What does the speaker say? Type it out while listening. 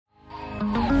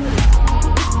Why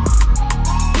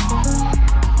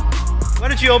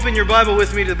don't you open your Bible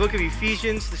with me to the book of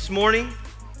Ephesians this morning?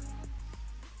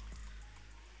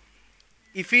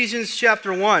 Ephesians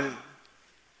chapter 1. And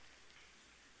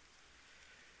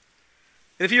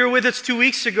if you were with us 2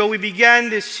 weeks ago, we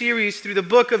began this series through the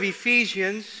book of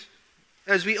Ephesians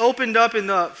as we opened up in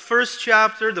the first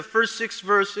chapter, the first 6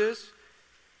 verses,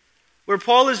 where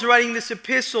Paul is writing this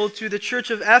epistle to the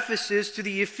church of Ephesus, to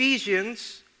the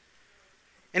Ephesians,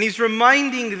 and he's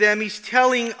reminding them, he's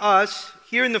telling us,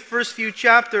 here in the first few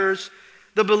chapters,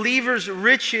 the believers'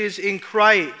 riches in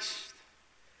Christ.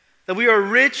 That we are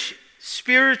rich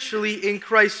spiritually in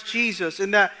Christ Jesus,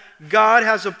 and that God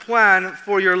has a plan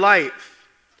for your life.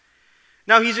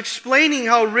 Now he's explaining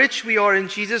how rich we are in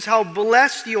Jesus, how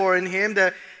blessed you are in Him,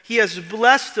 that He has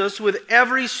blessed us with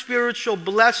every spiritual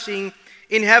blessing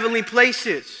in heavenly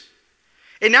places.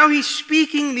 And now he's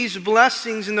speaking these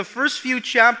blessings in the first few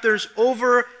chapters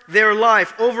over their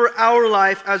life, over our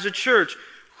life as a church.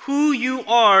 Who you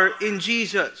are in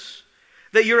Jesus.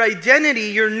 That your identity,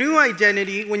 your new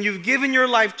identity, when you've given your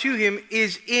life to Him,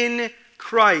 is in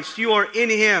Christ. You are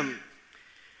in Him.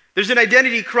 There's an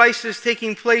identity crisis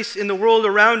taking place in the world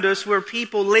around us where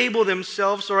people label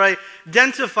themselves or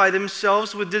identify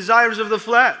themselves with desires of the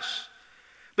flesh.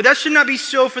 But that should not be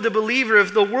so for the believer.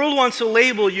 If the world wants to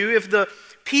label you, if the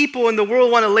people in the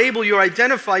world want to label you or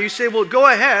identify you, say, well,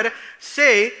 go ahead,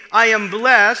 say, I am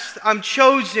blessed, I'm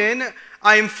chosen,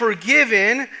 I am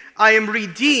forgiven, I am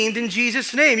redeemed in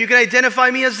Jesus' name. You can identify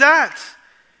me as that.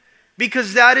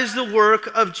 Because that is the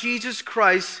work of Jesus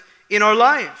Christ in our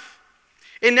life.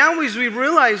 And now as we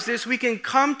realize this, we can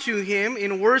come to Him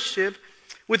in worship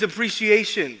with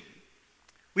appreciation.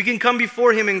 We can come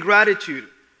before Him in gratitude.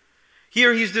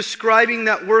 Here he's describing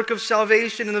that work of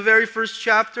salvation in the very first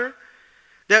chapter.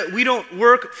 That we don't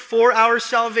work for our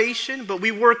salvation, but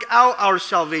we work out our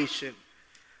salvation.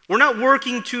 We're not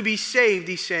working to be saved,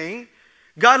 he's saying.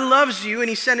 God loves you and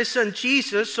He sent His Son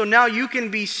Jesus, so now you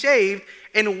can be saved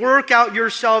and work out your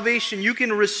salvation. You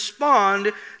can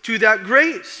respond to that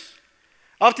grace.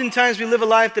 Oftentimes we live a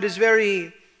life that is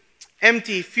very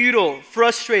empty, futile,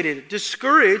 frustrated,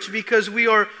 discouraged because we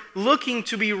are looking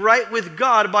to be right with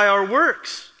God by our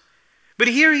works. But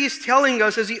here he is telling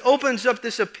us, as he opens up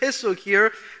this epistle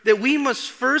here, that we must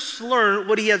first learn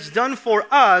what He has done for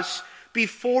us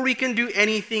before we can do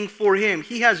anything for Him.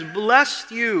 He has blessed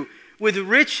you with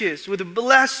riches, with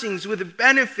blessings, with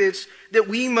benefits that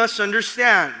we must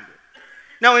understand.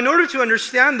 Now, in order to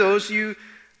understand those, you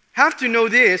have to know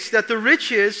this, that the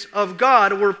riches of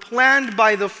God were planned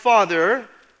by the Father.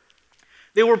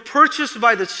 They were purchased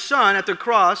by the Son at the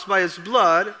cross, by His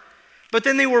blood, but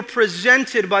then they were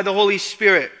presented by the Holy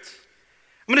Spirit.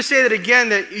 I'm going to say that again,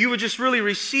 that you would just really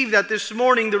receive that this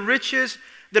morning. The riches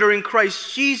that are in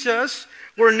Christ Jesus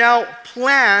were now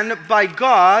planned by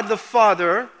God the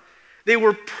Father. They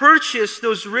were purchased,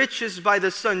 those riches, by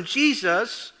the Son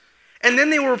Jesus, and then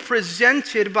they were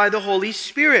presented by the Holy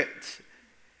Spirit.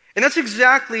 And that's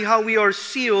exactly how we are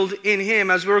sealed in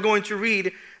Him, as we're going to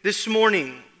read this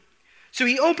morning. So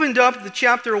he opened up the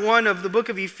chapter 1 of the book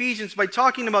of Ephesians by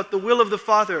talking about the will of the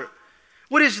Father.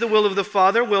 What is the will of the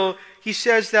Father? Well, he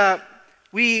says that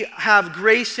we have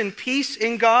grace and peace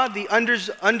in God, the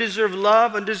undeserved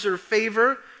love, undeserved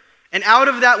favor, and out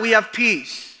of that we have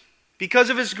peace. Because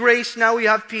of His grace, now we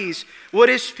have peace. What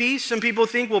is peace? Some people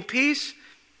think, well, peace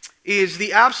is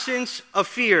the absence of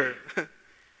fear.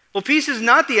 Well, peace is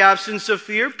not the absence of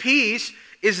fear. Peace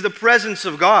is the presence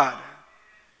of God.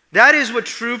 That is what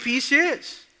true peace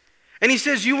is. And he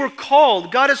says you were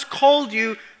called. God has called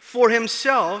you for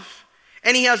Himself.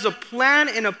 And He has a plan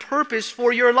and a purpose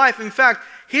for your life. In fact,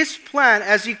 His plan,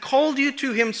 as He called you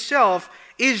to Himself,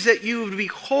 is that you would be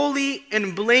holy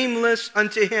and blameless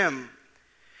unto Him.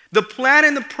 The plan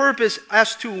and the purpose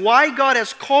as to why God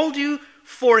has called you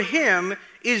for Him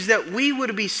is that we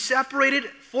would be separated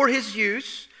for His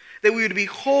use, that we would be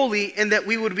holy, and that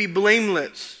we would be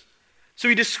blameless. So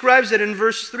he describes it in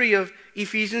verse 3 of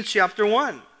Ephesians chapter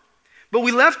 1. But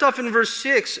we left off in verse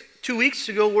 6 2 weeks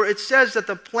ago where it says that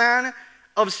the plan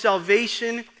of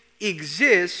salvation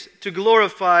exists to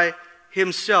glorify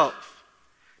Himself.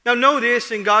 Now know this,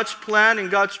 in God's plan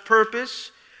and God's purpose,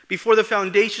 before the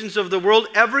foundations of the world,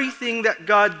 everything that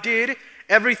God did,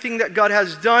 everything that God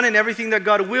has done, and everything that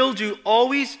God will do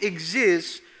always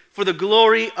exists for the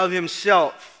glory of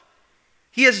Himself.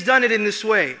 He has done it in this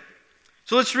way.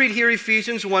 So let's read here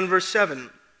Ephesians 1 verse 7.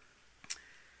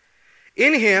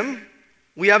 In Him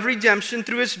we have redemption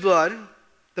through His blood,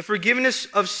 the forgiveness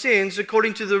of sins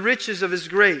according to the riches of His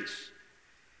grace,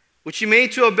 which He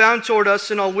made to abound toward us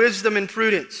in all wisdom and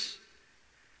prudence,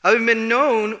 having been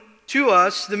known to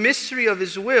us the mystery of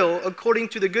his will according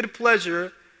to the good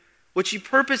pleasure which he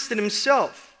purposed in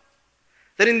himself,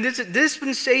 that in this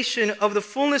dispensation of the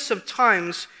fullness of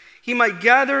times he might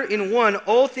gather in one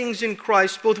all things in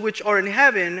Christ, both which are in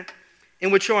heaven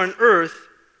and which are on earth,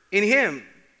 in him.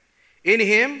 In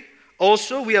him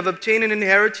also we have obtained an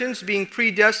inheritance, being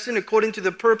predestined according to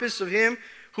the purpose of him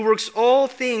who works all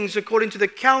things according to the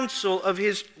counsel of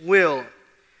his will,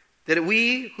 that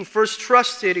we who first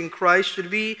trusted in Christ should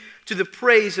be to the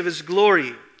praise of his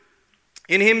glory.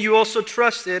 In him you also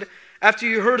trusted, after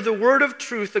you heard the word of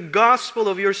truth, the gospel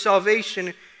of your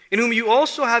salvation, in whom you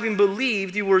also, having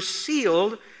believed, you were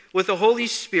sealed with the Holy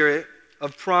Spirit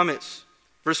of promise.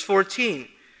 Verse 14,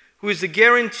 who is the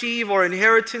guarantee of our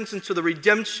inheritance until the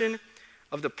redemption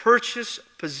of the purchased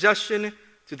possession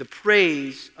to the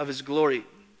praise of his glory.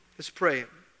 Let's pray.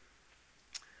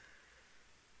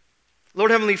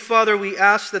 Lord Heavenly Father, we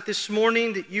ask that this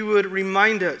morning that you would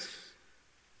remind us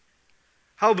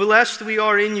how blessed we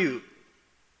are in you,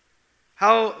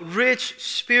 how rich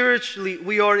spiritually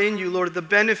we are in you, Lord, the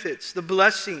benefits, the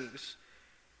blessings,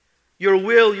 your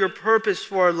will, your purpose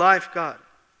for our life, God.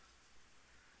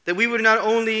 That we would not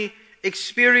only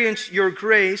experience your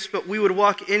grace, but we would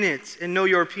walk in it and know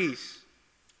your peace.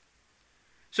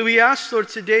 So we ask, Lord,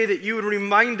 today that you would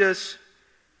remind us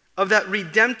of that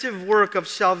redemptive work of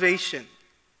salvation.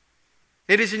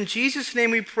 It is in Jesus' name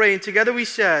we pray, and together we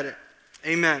said,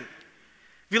 amen.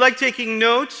 If you like taking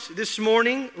notes this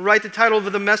morning, write the title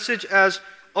of the message as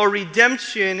Our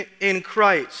Redemption in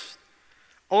Christ.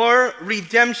 Our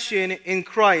redemption in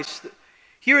Christ.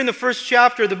 Here in the first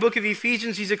chapter of the book of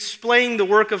Ephesians, he's explaining the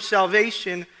work of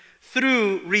salvation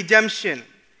through redemption.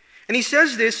 And he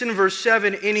says this in verse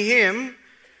 7, in him,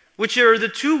 which are the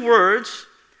two words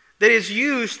that is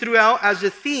used throughout as a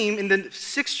theme in the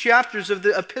 6 chapters of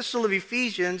the epistle of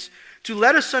Ephesians to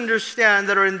let us understand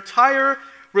that our entire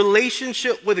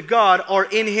relationship with God are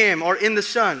in him, are in the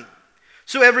Son.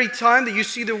 So every time that you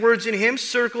see the words in him,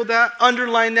 circle that,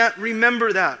 underline that,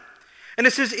 remember that. And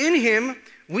it says, in him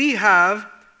we have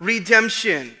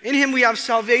redemption. In him we have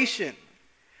salvation.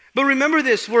 But remember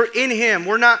this, we're in him.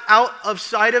 We're not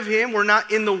outside of him. We're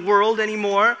not in the world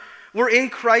anymore. We're in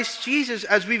Christ Jesus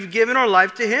as we've given our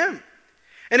life to him.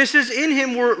 And it says, in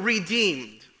him we're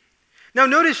redeemed. Now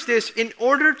notice this, in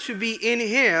order to be in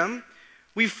him,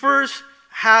 we first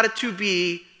had to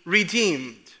be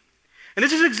redeemed. And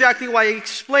this is exactly why he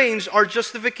explains our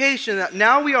justification, that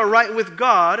now we are right with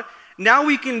God, now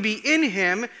we can be in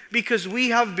him because we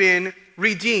have been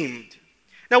redeemed.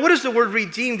 Now what does the word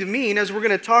redeemed mean, as we're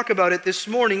going to talk about it this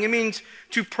morning? It means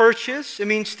to purchase, it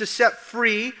means to set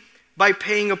free by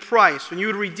paying a price. When you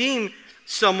would redeem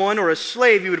someone or a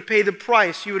slave, you would pay the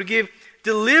price. You would give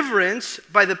deliverance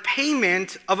by the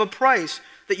payment of a price,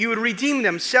 that you would redeem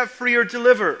them, set free or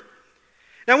deliver.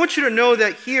 Now I want you to know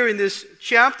that here in this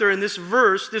chapter, in this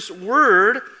verse, this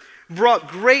word brought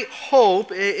great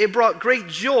hope, it brought great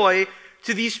joy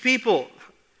to these people.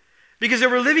 Because they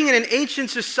were living in an ancient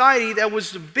society that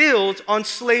was built on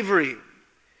slavery.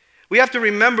 We have to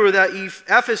remember that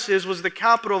Ephesus was the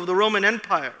capital of the Roman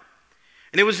Empire.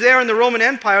 And it was there in the Roman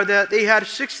Empire that they had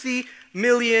 60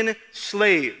 million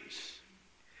slaves.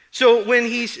 So when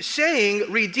he's saying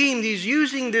redeemed, he's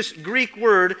using this Greek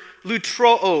word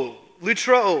lutroo.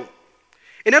 Lutroo.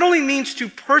 It not only means to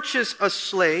purchase a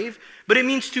slave, but it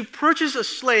means to purchase a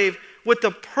slave with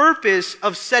the purpose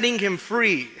of setting him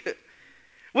free.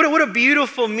 What a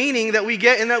beautiful meaning that we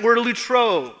get in that word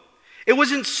lutroo. It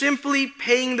wasn't simply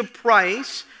paying the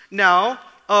price now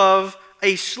of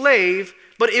a slave,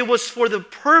 but it was for the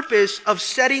purpose of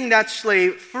setting that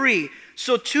slave free.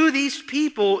 So to these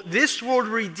people, this word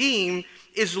redeem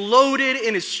is loaded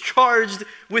and is charged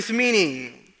with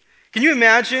meaning. Can you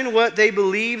imagine what they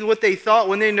believed, what they thought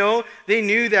when they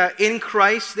knew that in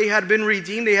Christ they had been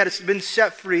redeemed, they had been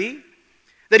set free,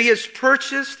 that he has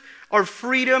purchased our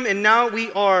freedom, and now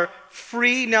we are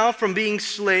free now from being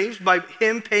slaves by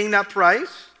him paying that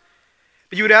price?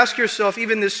 But you would ask yourself,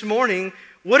 even this morning,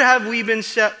 what have we been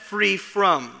set free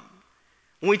from?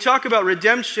 When we talk about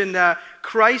redemption, that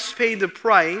Christ paid the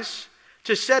price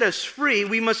to set us free,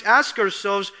 we must ask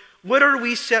ourselves, what are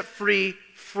we set free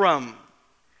from?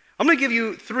 I'm going to give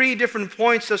you 3 different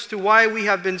points as to why we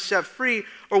have been set free,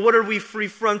 or what are we free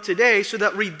from today, so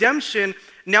that redemption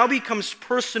now becomes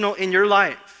personal in your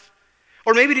life.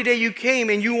 Or maybe today you came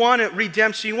and you want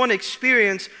redemption, you want to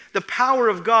experience the power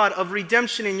of God of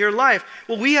redemption in your life.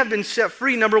 Well, we have been set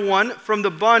free, number 1, from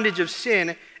the bondage of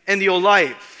sin and the old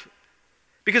life,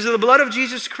 because of the blood of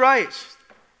Jesus Christ.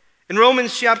 In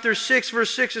Romans chapter 6,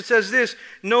 verse 6, it says this,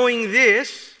 knowing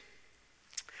this,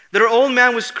 that our old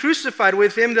man was crucified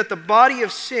with him, that the body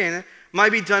of sin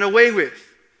might be done away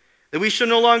with, that we shall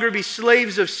no longer be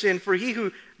slaves of sin, for he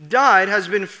who died has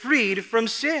been freed from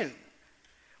sin.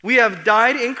 We have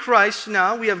died in Christ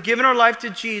now. We have given our life to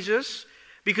Jesus.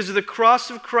 Because of the cross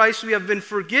of Christ, we have been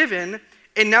forgiven,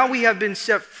 and now we have been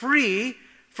set free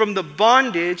from the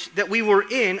bondage that we were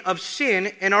in of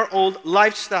sin and our old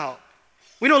lifestyle.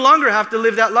 We no longer have to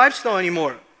live that lifestyle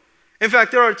anymore. In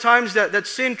fact, there are times that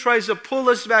sin tries to pull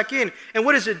us back in. And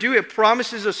what does it do? It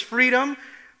promises us freedom,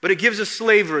 but it gives us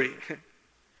slavery.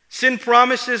 Sin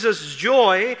promises us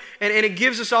joy, and it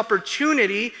gives us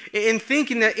opportunity in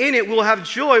thinking that in it we'll have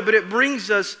joy, but it brings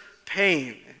us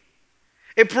pain.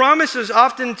 It promises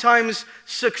oftentimes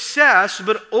success,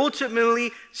 but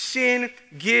ultimately sin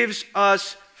gives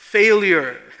us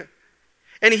failure.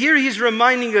 And here he's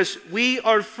reminding us we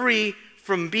are free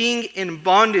from being in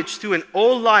bondage to an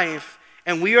old life,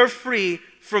 and we are free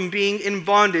from being in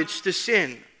bondage to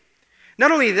sin.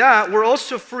 Not only that, we're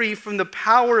also free from the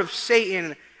power of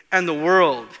Satan and the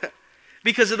world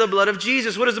because of the blood of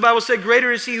Jesus. What does the Bible say?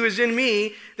 Greater is he who is in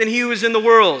me than he who is in the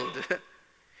world.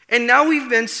 And now we've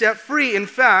been set free. In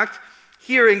fact,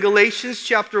 here in Galatians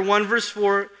chapter 1, verse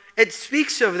 4, it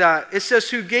speaks of that. It says,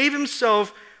 who gave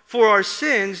himself for our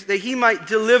sins that he might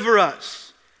deliver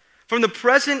us from the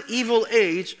present evil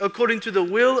age according to the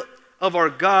will of our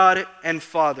God and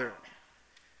Father.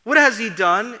 What has he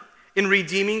done in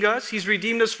redeeming us? He's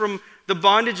redeemed us from the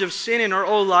bondage of sin in our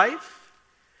old life.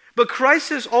 But Christ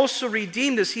has also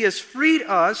redeemed us. He has freed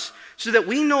us so that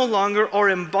we no longer are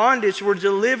in bondage. We're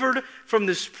delivered from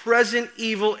this present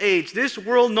evil age. This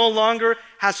world no longer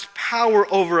has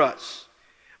power over us.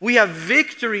 We have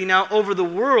victory now over the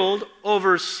world,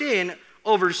 over sin,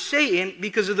 over Satan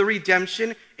because of the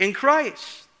redemption in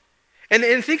Christ. And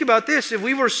think about this. If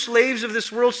we were slaves of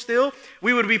this world still,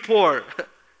 we would be poor.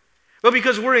 But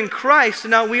because we're in Christ,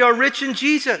 now we are rich in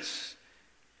Jesus.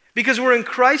 Because we're in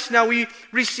Christ now, we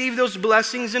receive those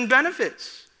blessings and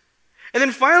benefits. And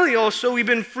then finally also, we've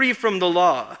been free from the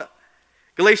law.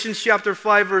 Galatians chapter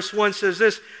 5 verse 1 says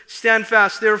this, stand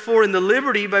fast therefore in the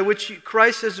liberty by which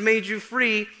Christ has made you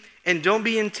free, and don't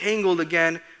be entangled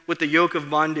again with the yoke of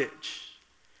bondage.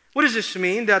 What does this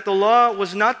mean? That the law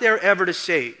was not there ever to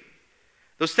save.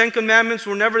 Those 10 commandments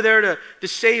were never there to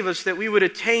save us, that we would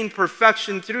attain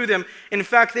perfection through them. In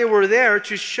fact, they were there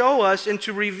to show us and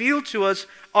to reveal to us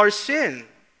our sin.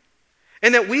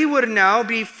 And that we would now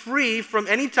be free from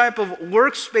any type of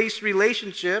works-based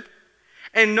relationship,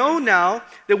 and know now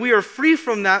that we are free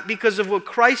from that because of what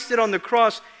Christ did on the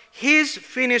cross. His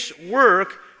finished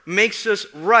work makes us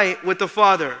right with the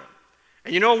Father.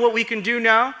 And you know what we can do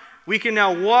now? We can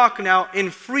now walk now in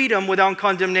freedom without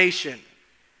condemnation.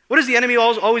 What does the enemy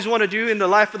always want to do in the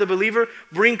life of the believer?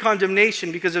 Bring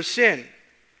condemnation because of sin.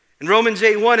 In Romans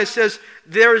 8:1 it says,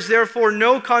 there is therefore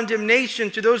no condemnation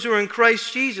to those who are in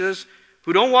Christ Jesus,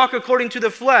 who don't walk according to the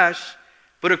flesh,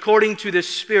 but according to the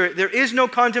Spirit. There is no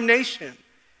condemnation.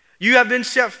 You have been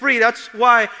set free. That's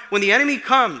why when the enemy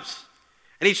comes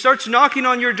and he starts knocking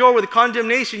on your door with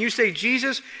condemnation, you say,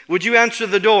 Jesus, would you answer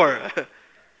the door?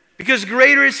 Because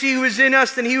greater is he who is in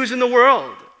us than he who is in the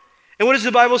world. And what does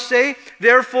the Bible say?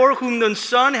 Therefore, whom the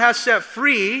Son has set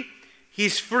free,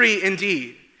 he's free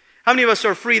indeed. How many of us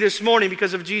are free this morning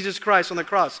because of Jesus Christ on the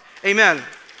cross? Amen.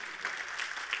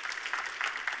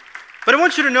 But I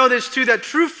want you to know this too, that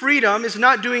true freedom is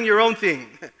not doing your own thing.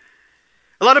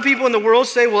 A lot of people in the world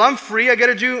say, well, I'm free. I got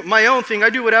to do my own thing. I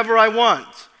do whatever I want.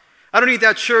 I don't need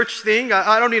that church thing.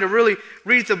 I don't need to really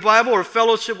read the Bible or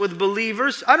fellowship with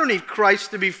believers. I don't need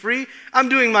Christ to be free. I'm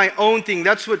doing my own thing.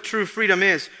 That's what true freedom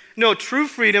is. No, true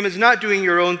freedom is not doing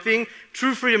your own thing.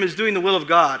 True freedom is doing the will of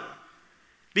God.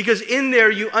 Because in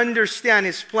there you understand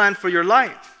his plan for your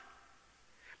life.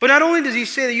 But not only does he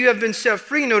say that you have been set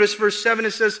free, notice verse 7,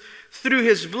 it says, through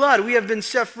his blood. We have been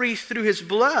set free through his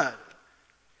blood.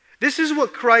 This is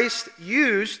what Christ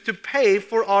used to pay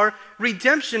for our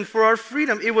redemption, for our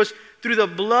freedom. It was through the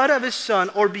blood of his Son,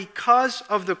 or because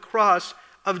of the cross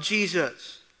of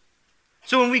Jesus.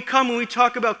 So when we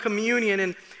talk about communion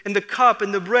and the cup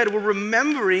and the bread, we're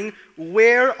remembering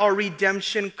where our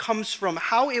redemption comes from,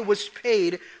 how it was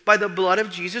paid by the blood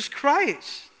of Jesus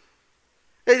Christ.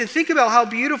 And think about how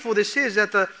beautiful this is,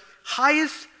 that the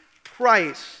highest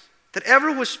price that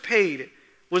ever was paid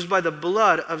was by the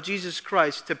blood of Jesus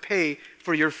Christ to pay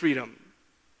for your freedom.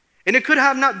 And it could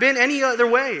have not been any other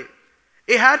way.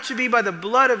 It had to be by the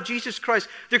blood of Jesus Christ.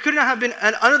 There could not have been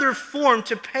another form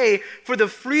to pay for the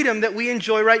freedom that we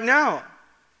enjoy right now.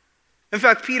 In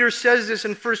fact, Peter says this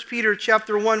in 1 Peter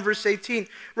chapter 1, verse 18.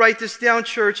 Write this down,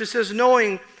 church. It says,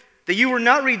 knowing that you were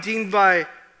not redeemed by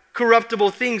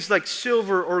corruptible things like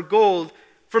silver or gold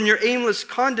from your aimless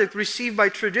conduct received by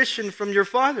tradition from your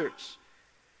fathers.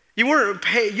 You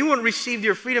weren't received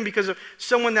your freedom because of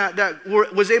someone that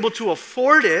was able to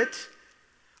afford it,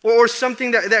 or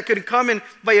something that could come in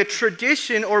by a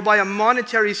tradition or by a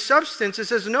monetary substance. It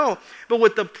says no, but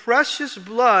with the precious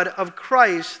blood of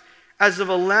Christ as of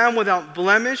a lamb without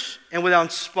blemish and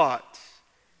without spot.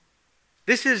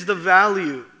 This is the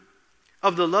value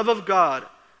of the love of God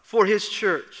for His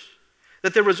church,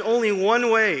 that there was only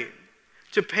one way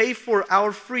to pay for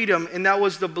our freedom, and that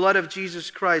was the blood of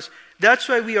Jesus Christ. That's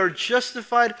why we are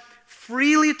justified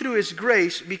freely through His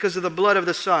grace because of the blood of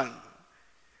the Son.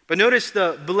 But notice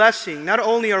the blessing. Not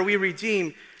only are we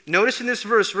redeemed, notice in this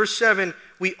verse, verse 7,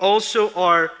 we also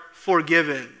are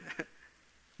forgiven.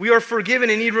 We are forgiven,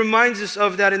 and he reminds us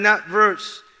of that in that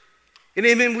verse. In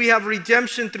Him we have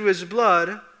redemption through His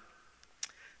blood,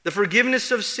 the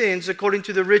forgiveness of sins according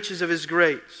to the riches of His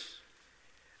grace.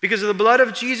 Because of the blood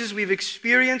of Jesus, we've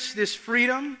experienced this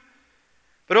freedom,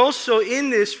 but also in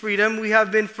this freedom, we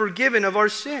have been forgiven of our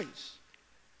sins.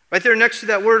 Right there next to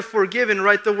that word forgiven,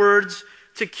 write the words,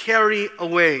 to carry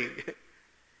away.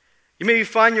 You maybe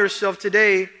find yourself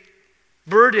today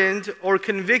burdened or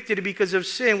convicted because of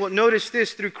sin. Well, notice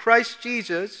this, through Christ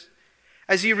Jesus,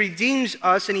 as He redeems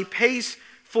us and He pays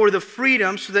for the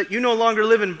freedom so that you no longer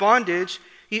live in bondage,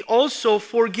 He also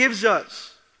forgives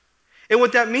us. And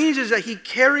what that means is that He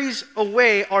carries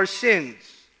away our sins.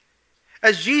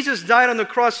 As Jesus died on the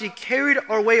cross, He carried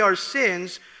away our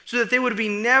sins so that they would be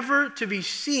never to be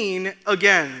seen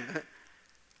again.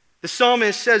 The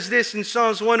psalmist says this in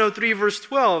Psalms 103 verse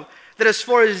 12, that as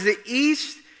far as the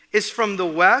east is from the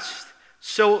west,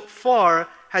 so far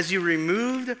has He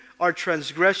removed our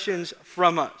transgressions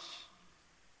from us.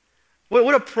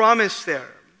 What a promise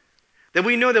there. That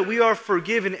we know that we are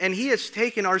forgiven, and He has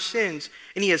taken our sins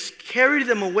and He has carried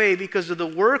them away because of the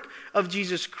work of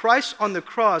Jesus Christ on the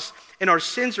cross, and our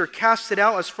sins are casted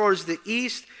out as far as the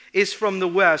east is from the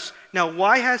west. Now,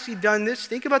 why has He done this?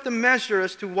 Think about the measure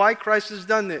as to why Christ has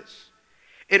done this.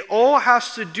 It all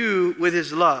has to do with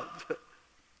His love.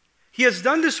 He has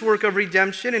done this work of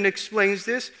redemption and explains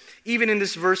this even in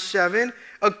this verse 7,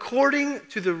 according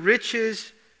to the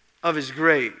riches of His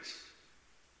grace.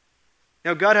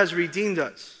 Now, God has redeemed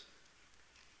us.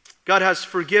 God has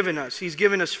forgiven us. He's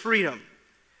given us freedom.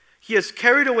 He has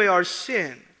carried away our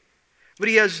sin. But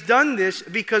He has done this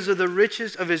because of the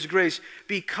riches of His grace,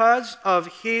 because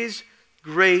of His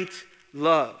great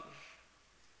love.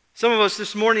 Some of us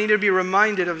this morning need to be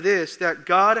reminded of this, that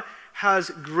God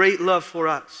has great love for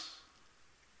us.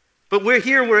 But we're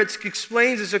here where it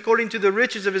explains this according to the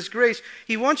riches of His grace.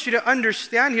 He wants you to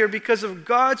understand here, because of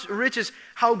God's riches,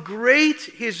 how great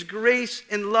His grace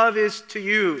and love is to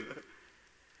you.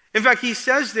 In fact, He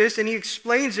says this and He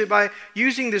explains it by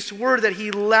using this word that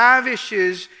He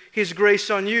lavishes His grace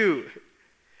on you.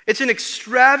 It's an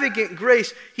extravagant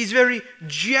grace. He's very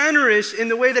generous in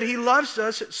the way that He loves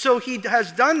us. So He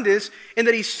has done this in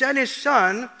that He sent His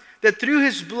Son, that through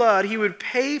His blood He would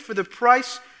pay for the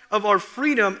price of our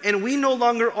freedom, and we no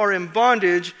longer are in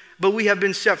bondage, but we have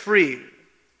been set free.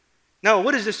 Now,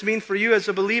 what does this mean for you as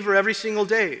a believer every single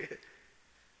day?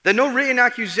 That no written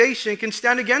accusation can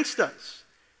stand against us.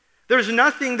 There's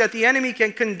nothing that the enemy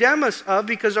can condemn us of,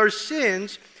 because our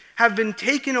sins have been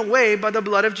taken away by the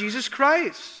blood of Jesus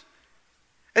Christ.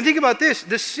 And think about this.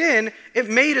 The sin, it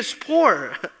made us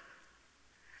poor.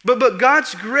 But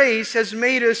God's grace has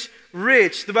made us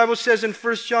rich. The Bible says in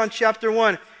 1 John chapter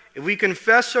 1, if we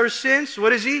confess our sins,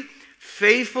 what is He?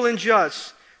 Faithful and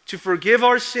just to forgive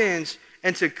our sins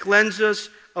and to cleanse us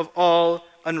of all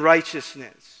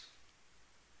unrighteousness.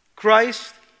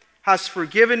 Christ has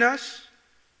forgiven us.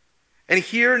 And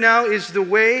here now is the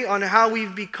way on how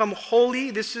we've become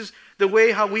holy. This is the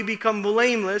way how we become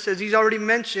blameless, as He's already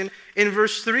mentioned in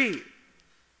verse 3.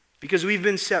 Because we've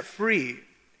been set free.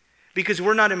 Because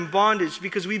we're not in bondage.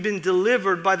 Because we've been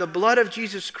delivered by the blood of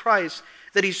Jesus Christ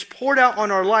that He's poured out on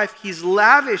our life. He's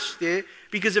lavished it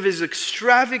because of His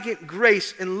extravagant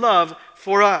grace and love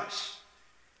for us.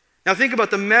 Now think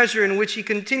about the measure in which He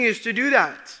continues to do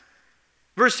that.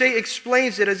 Verse 8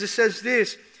 explains it as it says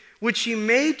this, which He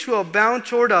made to abound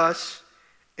toward us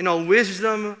in all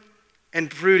wisdom and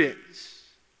prudence.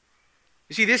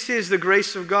 You see, this is the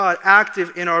grace of God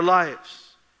active in our lives.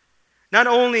 Not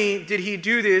only did He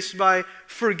do this by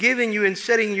forgiving you and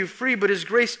setting you free, but His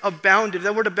grace abounded.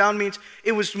 That word abound means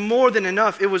it was more than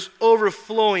enough. It was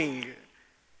overflowing.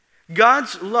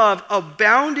 God's love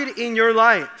abounded in your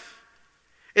life.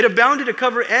 It abounded to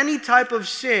cover any type of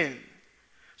sin,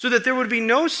 so that there would be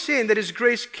no sin that His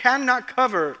grace cannot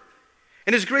cover.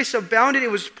 And His grace abounded.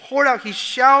 It was poured out. He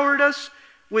showered us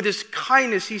with his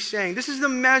kindness, he's saying, this is the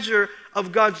measure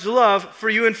of God's love for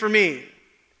you and for me.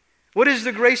 What is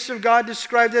the grace of God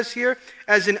described as here?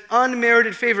 As an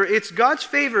unmerited favor. It's God's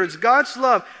favor, it's God's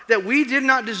love that we did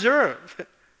not deserve.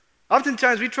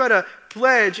 Oftentimes we try to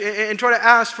pledge and try to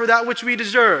ask for that which we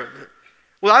deserve.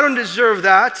 Well, I don't deserve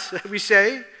that, we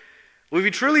say. Well, if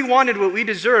we truly wanted what we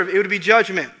deserve, it would be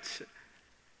judgment.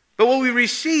 But what we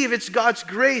receive, it's God's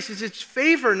grace, it's its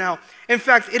favor now. In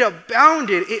fact, it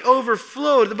abounded, it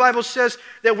overflowed. The Bible says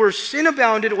that where sin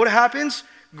abounded, what happens?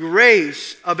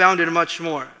 Grace abounded much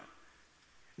more.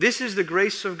 This is the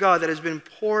grace of God that has been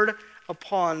poured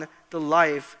upon the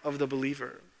life of the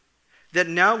believer. That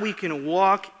now we can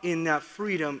walk in that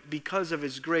freedom because of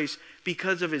his grace,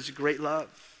 because of his great love.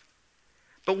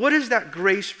 But what does that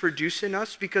grace produce in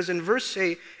us? Because in verse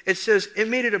 8, it says, it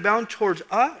made it abound towards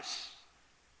us.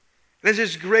 And as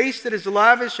this grace that is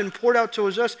lavish and poured out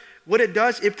towards us, what it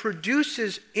does, it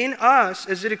produces in us,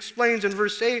 as it explains in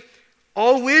verse 8,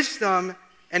 all wisdom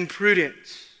and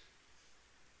prudence.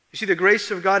 You see, the grace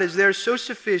of God is there so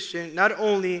sufficient, not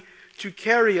only to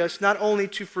carry us, not only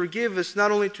to forgive us,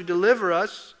 not only to deliver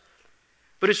us,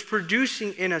 but it's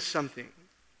producing in us something.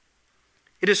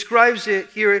 It describes it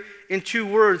here in two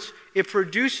words. It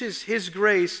produces his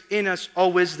grace in us,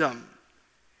 all wisdom.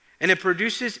 And it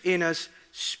produces in us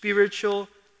spiritual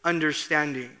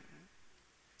understanding.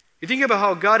 You think about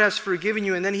how God has forgiven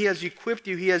you and then he has equipped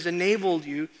you, he has enabled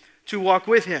you to walk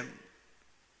with him.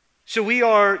 So we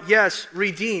are, yes,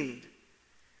 redeemed.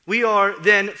 We are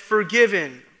then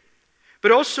forgiven.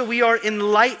 But also we are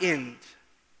enlightened.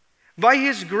 By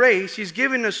his grace, he's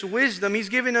given us wisdom. He's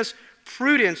given us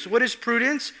prudence. What is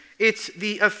prudence? It's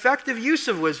the effective use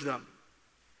of wisdom.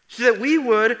 So that we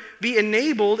would be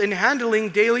enabled in handling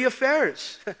daily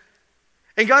affairs.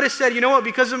 And God has said, you know what?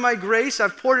 Because of my grace,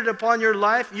 I've poured it upon your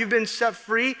life. You've been set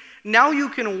free. Now you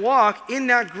can walk in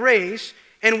that grace.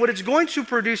 And what it's going to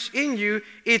produce in you,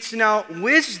 it's now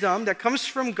wisdom that comes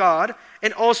from God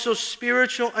and also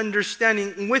spiritual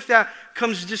understanding. And with that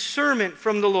comes discernment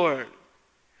from the Lord.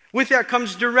 With that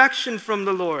comes direction from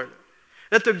the Lord.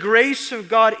 That the grace of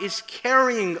God is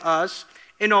carrying us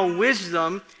in all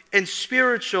wisdom and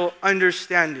spiritual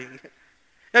understanding.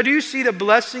 Now, do you see the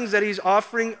blessings that he's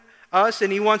offering us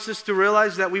and he wants us to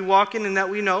realize that we walk in and that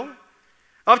we know?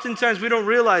 Oftentimes we don't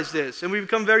realize this and we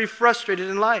become very frustrated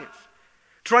in life.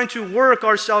 Trying to work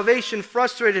our salvation,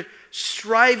 frustrated,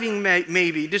 striving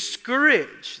maybe,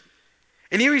 discouraged.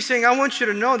 And here he's saying, I want you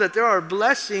to know that there are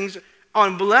blessings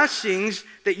on blessings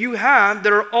that you have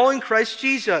that are all in Christ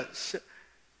Jesus.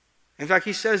 In fact,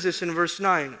 he says this in verse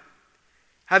 9.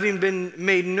 Having been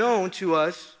made known to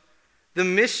us the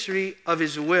mystery of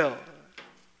his will.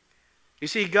 You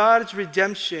see, God's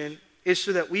redemption is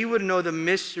so that we would know the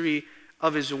mystery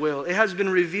of his will. It has been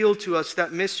revealed to us,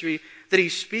 that mystery that he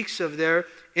speaks of there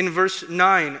in verse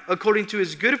 9, according to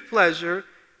his good pleasure,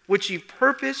 which he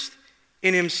purposed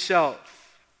in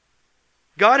himself.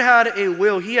 God had a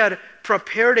will. He had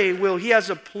prepared a will. He has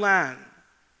a plan.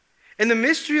 And the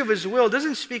mystery of his will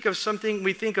doesn't speak of something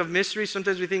we think of mystery.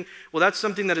 Sometimes we think, well, that's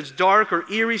something that is dark or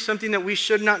eerie, something that we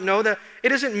should not know. That it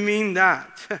doesn't mean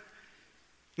that.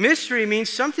 Mystery means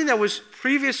something that was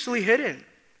previously hidden.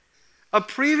 A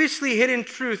previously hidden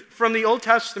truth from the Old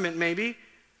Testament, maybe,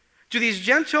 to these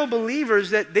Gentile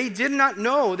believers that they did not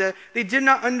know, that they did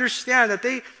not understand, that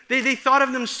they thought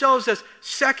of themselves as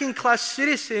second-class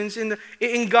citizens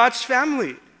in God's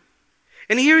family.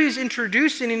 And here he's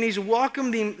introducing and he's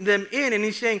welcoming them in and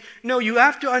he's saying, no, you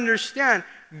have to understand,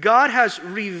 God has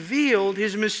revealed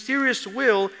his mysterious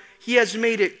will. He has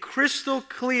made it crystal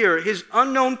clear. His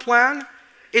unknown plan,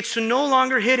 it's no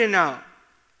longer hidden now.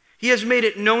 He has made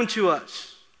it known to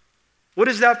us. What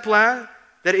is that plan?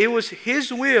 That it was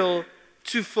his will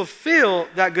to fulfill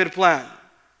that good plan.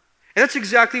 And that's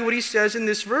exactly what he says in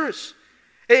this verse.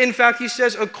 In fact, he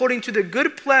says, according to the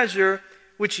good pleasure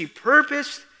which he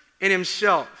purposed in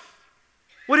himself.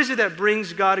 What is it that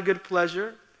brings God a good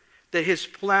pleasure? That his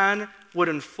plan would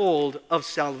unfold of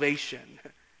salvation.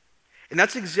 And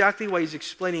that's exactly why he's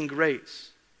explaining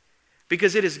grace.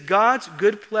 Because it is God's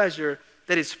good pleasure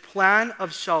that his plan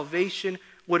of salvation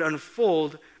would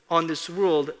unfold on this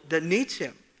world that needs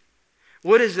him.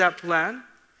 What is that plan?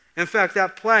 In fact,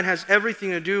 that plan has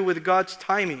everything to do with God's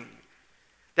timing.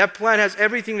 That plan has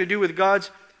everything to do with God's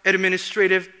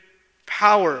administrative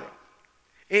power.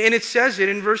 And it says it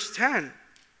in verse 10,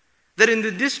 that in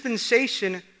the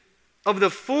dispensation of the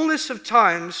fullness of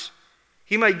times,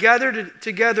 he might gather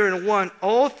together in one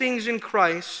all things in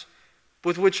Christ,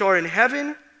 both which are in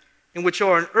heaven and which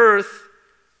are on earth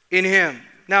in him.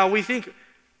 Now we think,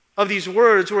 of these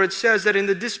words where it says that in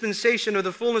the dispensation of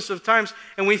the fullness of times,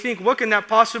 and we think, what can that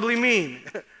possibly mean?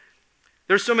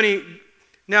 There's so many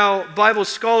now Bible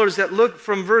scholars that look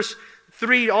from verse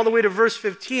 3 all the way to verse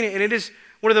 15, and it is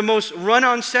one of the most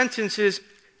run-on sentences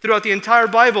throughout the entire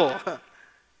Bible.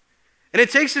 And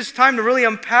it takes us time to really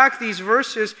unpack these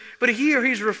verses, but here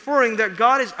he's referring that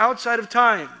God is outside of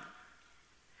time.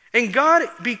 And God,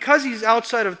 because he's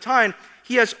outside of time,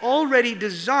 he has already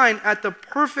designed at the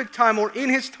perfect time or in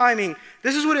his timing.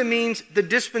 This is what it means, the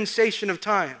dispensation of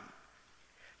time.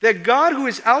 That God, who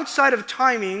is outside of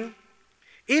timing,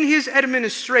 in his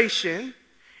administration,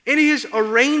 in his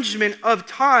arrangement of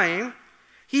time,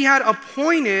 he had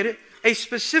appointed a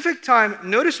specific time.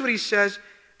 Notice what he says,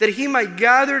 that he might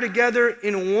gather together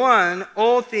in one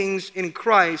all things in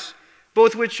Christ,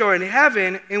 both which are in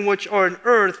heaven and which are on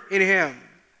earth in him.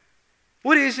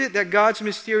 What is it that God's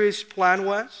mysterious plan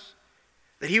was?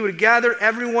 That he would gather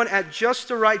everyone at just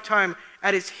the right time.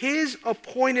 At his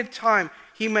appointed time,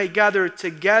 he may gather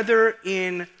together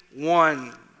in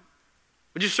one.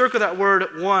 Would you circle that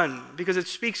word one? Because it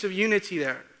speaks of unity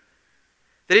there.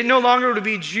 That it no longer would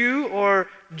be Jew or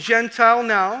Gentile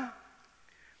now,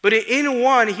 but in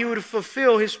one he would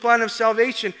fulfill his plan of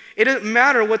salvation. It doesn't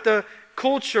matter what the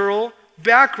cultural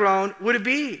background would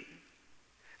be.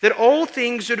 That all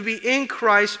things would be in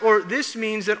Christ, or this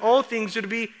means that all things would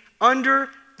be under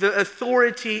the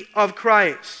authority of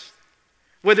Christ.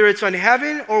 Whether it's on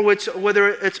heaven or whether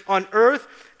it's on earth,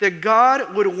 that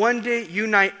God would one day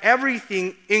unite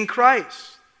everything in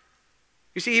Christ.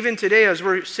 You see, even today as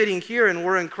we're sitting here and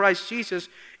we're in Christ Jesus,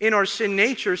 in our sin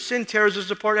nature, sin tears us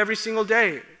apart every single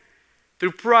day.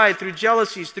 Through pride, through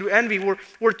jealousies, through envy,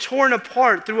 we're torn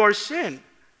apart through our sin.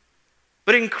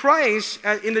 But in Christ,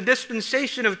 in the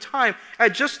dispensation of time,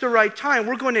 at just the right time,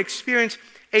 we're going to experience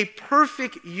a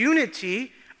perfect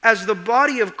unity as the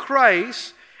body of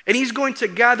Christ, and he's going to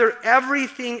gather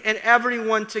everything and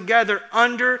everyone together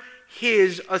under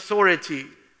his authority.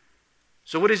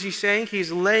 So what is he saying?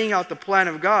 He's laying out the plan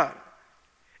of God,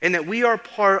 and that we are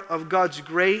part of God's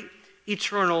great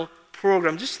eternal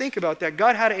program. Just think about that.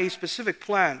 God had a specific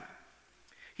plan.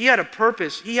 He had a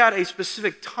purpose. He had a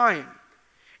specific time.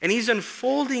 And he's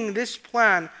unfolding this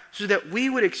plan so that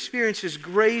we would experience his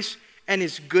grace and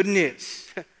his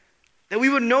goodness. That we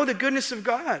would know the goodness of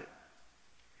God.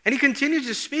 And he continues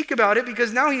to speak about it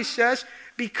because now he says,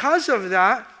 because of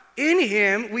that, in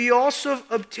him we also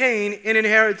obtain an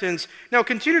inheritance. Now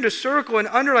continue to circle and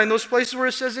underline those places where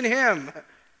it says in him.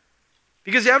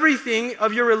 Because everything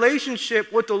of your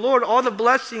relationship with the Lord, all the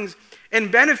blessings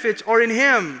and benefits are in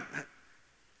him.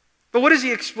 But what does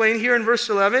he explain here in verse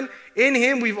 11? In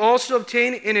him we've also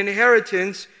obtained an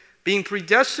inheritance, being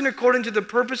predestined according to the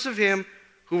purpose of him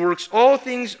who works all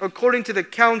things according to the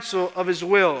counsel of his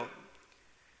will.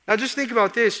 Now just think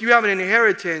about this. You have an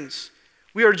inheritance.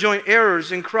 We are joint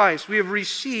heirs in Christ. We have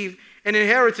received an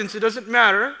inheritance. It doesn't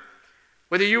matter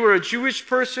whether you were a Jewish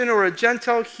person or a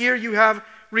Gentile. Here you have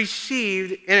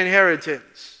received an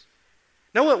inheritance.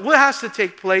 Now what has to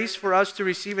take place for us to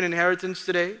receive an inheritance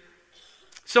today?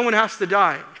 Someone has to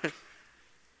die.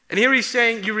 And here he's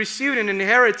saying you received an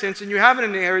inheritance, and you have an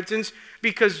inheritance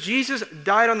because Jesus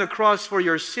died on the cross for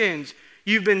your sins.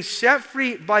 You've been set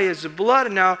free by his blood,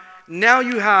 and now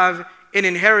you have an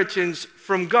inheritance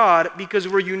from God because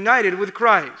we're united with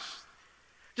Christ.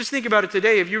 Just think about it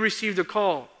today. If you received a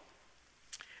call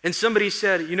and somebody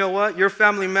said, you know what, your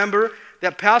family member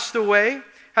that passed away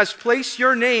has placed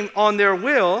your name on their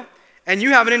will and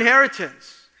you have an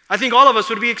inheritance. I think all of us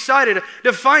would be excited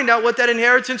to find out what that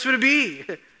inheritance would be.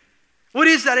 What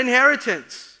is that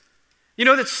inheritance? You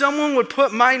know, that someone would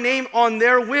put my name on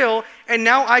their will and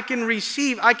now I can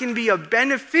be a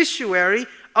beneficiary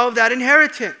of that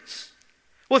inheritance.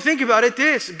 Well, think about it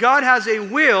this. God has a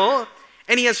will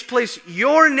and he has placed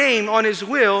your name on his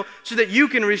will so that you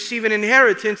can receive an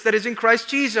inheritance that is in Christ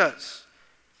Jesus.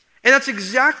 And that's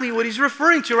exactly what he's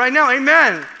referring to right now.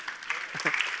 Amen.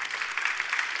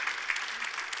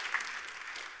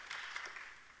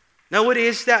 Now, what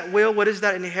is that will? What is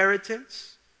that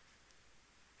inheritance?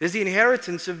 It is the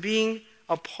inheritance of being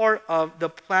a part of the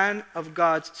plan of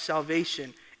God's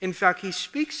salvation. In fact, he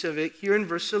speaks of it here in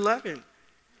verse 11.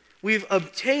 We've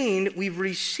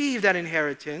received that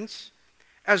inheritance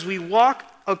as we walk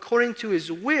according to his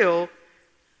will.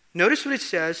 Notice what it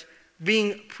says,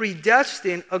 being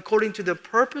predestined according to the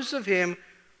purpose of him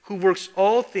who works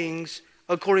all things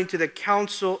according to the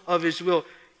counsel of his will.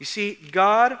 You see,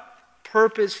 God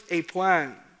purposed a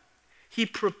plan. He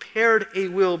prepared a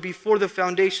will before the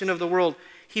foundation of the world.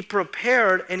 He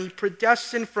prepared and he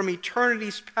predestined from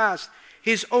eternity's past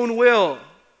his own will.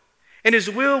 And his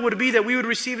will would be that we would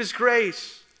receive his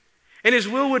grace. And His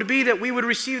will would be that we would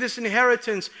receive this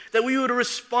inheritance, that we would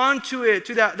respond to it,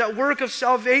 to that work of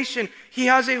salvation. He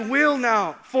has a will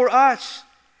now for us.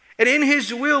 And in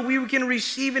His will, we can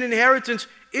receive an inheritance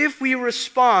if we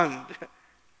respond.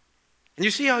 And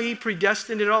you see how He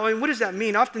predestined it all? I mean, what does that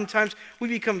mean? Oftentimes, we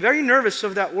become very nervous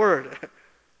of that word.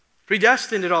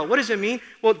 Predestined it all. What does it mean?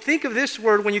 Well, think of this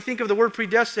word when you think of the word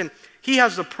predestined. He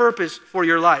has a purpose for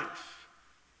your life.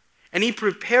 And He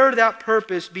prepared that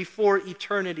purpose before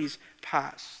eternity's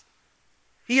past.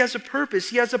 He has a purpose.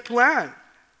 He has a plan.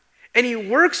 And He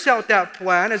works out that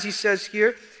plan, as He says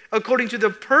here, according to the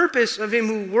purpose of Him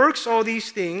who works all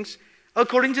these things,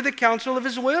 according to the counsel of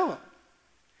His will.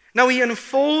 Now He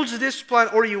unfolds this plan,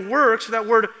 or He works. That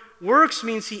word works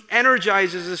means He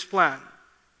energizes this plan.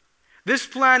 This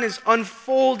plan is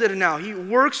unfolded now. He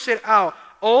works it out.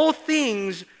 All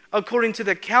things according to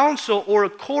the counsel, or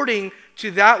according to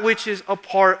that which is a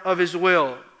part of His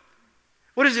will.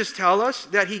 What does this tell us?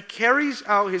 That He carries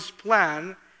out His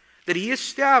plan that He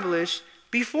established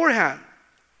beforehand.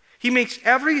 He makes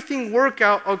everything work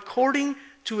out according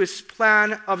to His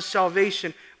plan of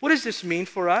salvation. What does this mean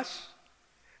for us?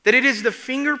 That it is the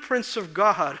fingerprints of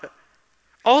God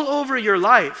all over your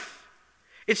life.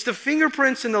 It's the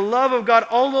fingerprints and the love of God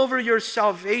all over your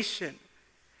salvation.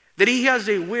 That He has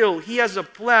a will, He has a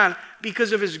plan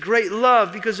because of His great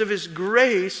love, because of His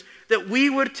grace, that we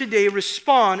would today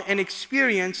respond and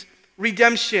experience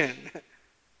redemption.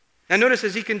 Now notice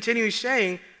as He continues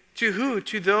saying, to who?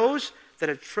 To those that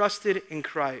have trusted in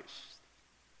Christ.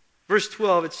 Verse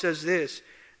 12, it says this,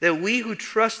 that we who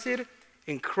trusted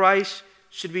in Christ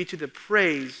should be to the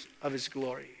praise of His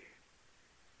glory.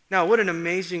 Now, what an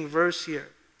amazing verse here.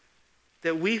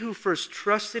 That we who first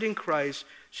trusted in Christ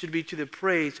should be to the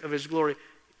praise of His glory.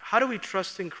 How do we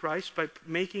trust in Christ? By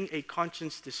making a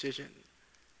conscious decision.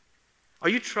 Are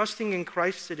you trusting in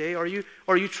Christ today? Or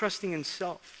are you trusting in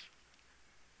self?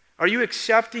 Are you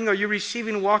accepting, are you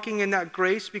receiving, walking in that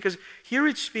grace? Because here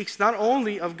it speaks not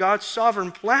only of God's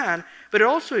sovereign plan, but it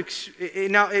also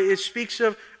it speaks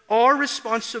of our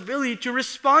responsibility to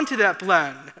respond to that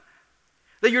plan.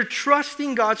 That you're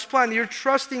trusting God's plan, that you're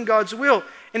trusting God's will.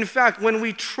 In fact, when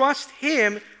we trust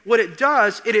Him, what it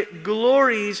does, it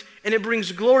glories and it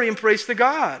brings glory and praise to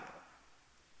God.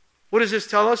 What does this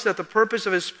tell us? That the purpose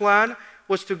of His plan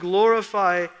was to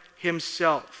glorify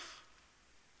Himself.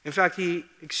 In fact, He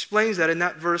explains that in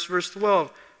that verse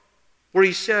 12, where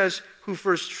He says, who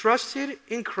first trusted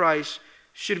in Christ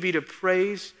should be to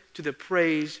the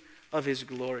praise of His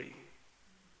glory.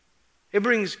 It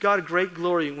brings God great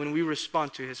glory when we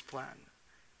respond to His plan.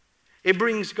 It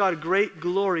brings God great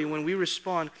glory when we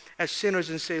respond as sinners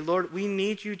and say, Lord, we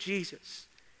need You, Jesus.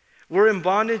 We're in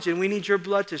bondage and we need Your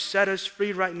blood to set us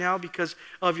free right now because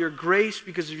of Your grace,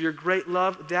 because of Your great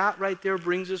love. That right there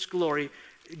brings us glory.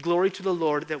 Glory to the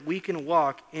Lord that we can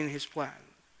walk in His plan.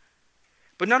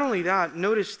 But not only that,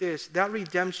 notice this, that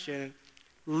redemption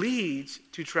leads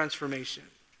to transformation.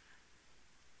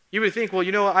 You would think, well,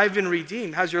 you know, I've been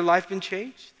redeemed. Has your life been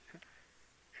changed?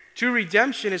 True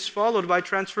redemption is followed by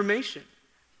transformation.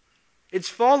 It's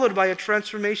followed by a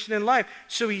transformation in life.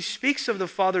 So He speaks of the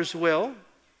Father's will.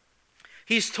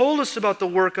 He's told us about the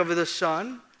work of the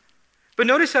Son. But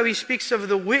notice how He speaks of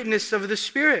the witness of the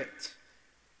Spirit.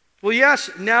 Well, yes,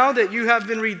 now that you have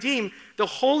been redeemed, the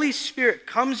Holy Spirit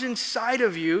comes inside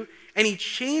of you and He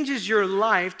changes your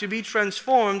life to be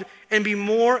transformed and be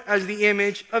more as the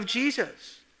image of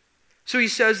Jesus. So He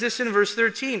says this in verse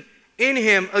 13, in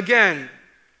Him, again,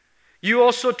 you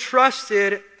also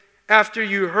trusted after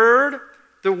you heard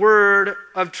the word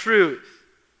of truth.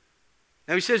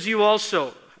 Now He says you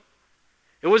also.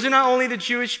 It wasn't not only the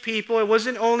Jewish people, it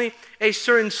wasn't only a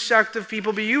certain sect of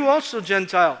people, but you also,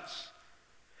 Gentiles.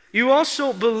 You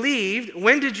also believed.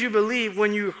 When did you believe?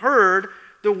 When you heard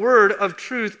the word of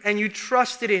truth and you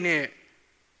trusted in it.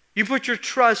 You put your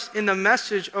trust in the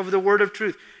message of the word of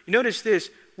truth. You notice this,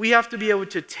 we have to be able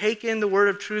to take in the word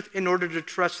of truth in order to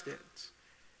trust it.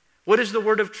 What is the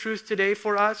word of truth today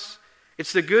for us?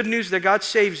 It's the good news that God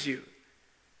saves you.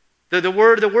 The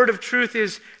word of truth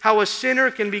is how a sinner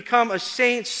can become a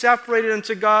saint separated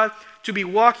unto God to be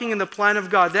walking in the plan of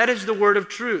God. That is the word of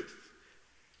truth.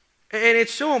 And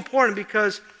it's so important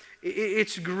because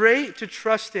it's great to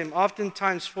trust Him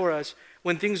oftentimes for us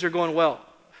when things are going well.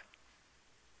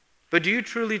 But do you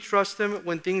truly trust Him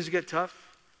when things get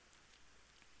tough?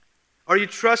 Are you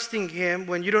trusting Him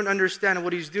when you don't understand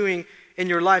what He's doing in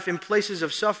your life in places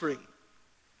of suffering?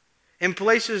 In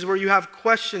places where you have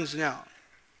questions now?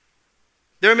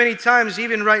 There are many times,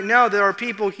 even right now, there are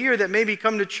people here that maybe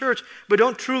come to church but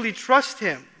don't truly trust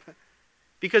Him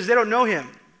because they don't know Him.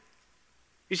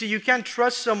 You see, you can't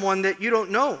trust someone that you don't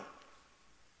know.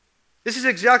 This is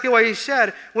exactly why he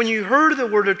said, when you heard the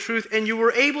word of truth and you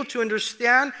were able to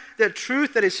understand that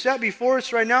truth that is set before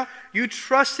us right now, you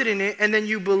trusted in it and then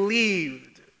you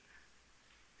believed.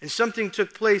 And something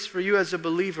took place for you as a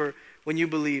believer when you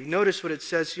believed. Notice what it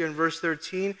says here in verse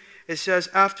 13. It says,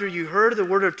 after you heard the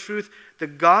word of truth, the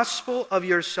gospel of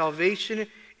your salvation,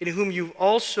 in whom you've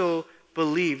also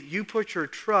believed. You put your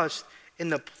trust in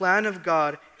the plan of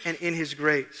God and in his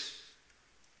grace.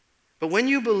 But when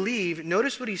you believe,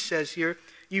 notice what he says here,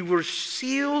 you were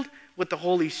sealed with the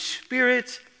Holy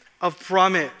Spirit of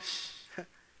promise.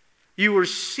 You were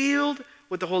sealed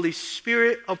with the Holy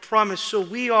Spirit of promise. So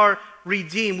we are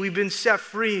redeemed. We've been set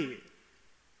free.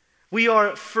 We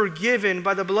are forgiven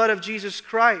by the blood of Jesus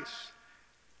Christ.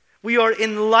 We are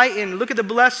enlightened. Look at the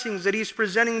blessings that he's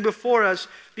presenting before us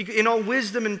in all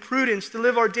wisdom and prudence to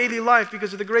live our daily life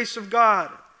because of the grace of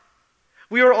God.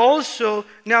 We are also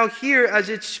now here as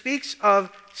it speaks of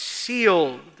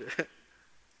sealed.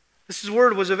 This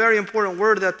word was a very important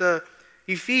word that the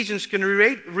Ephesians can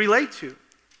relate to.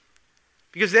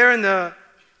 Because there in the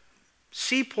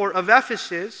seaport of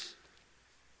Ephesus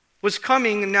was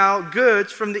coming now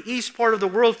goods from the east part of the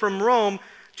world, from Rome,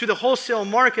 to the wholesale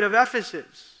market of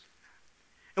Ephesus.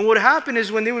 And what happened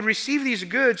is when they would receive these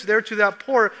goods there to that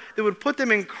port, they would put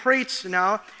them in crates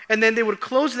now, and then they would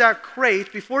close that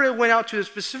crate before it went out to a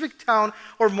specific town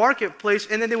or marketplace,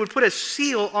 and then they would put a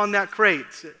seal on that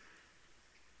crate.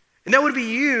 And that would be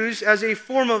used as a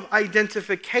form of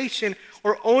identification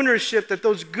or ownership that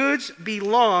those goods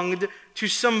belonged to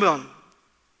someone.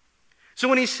 So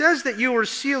when he says that you were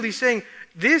sealed, he's saying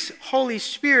this Holy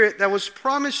Spirit that was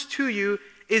promised to you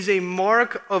is a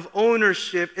mark of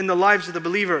ownership in the lives of the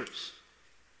believers.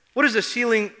 What does the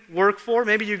sealing work for?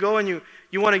 Maybe you go and you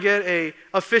want to get an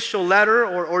official letter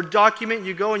or document.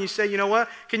 You go and you say, you know what?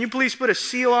 Can you please put a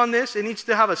seal on this? It needs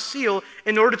to have a seal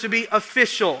in order to be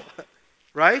official,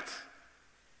 right?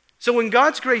 So when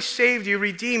God's grace saved you,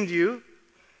 redeemed you,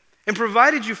 and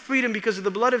provided you freedom because of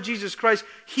the blood of Jesus Christ,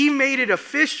 he made it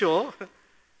official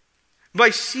by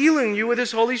sealing you with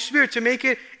his Holy Spirit to make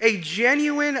it a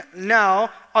genuine now,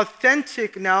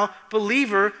 authentic now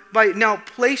believer by now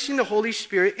placing the Holy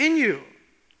Spirit in you.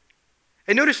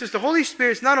 And notice this, the Holy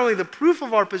Spirit is not only the proof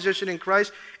of our position in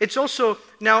Christ, it's also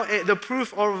now the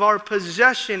proof of our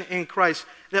possession in Christ,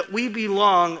 that we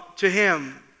belong to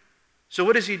him. So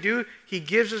what does he do? He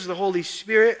gives us the Holy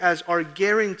Spirit as our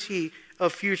guarantee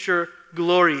of future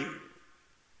glory.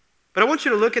 But I want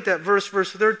you to look at that verse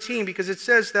 13, because it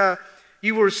says that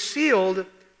you were sealed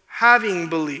having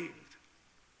believed.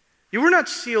 You were not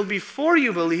sealed before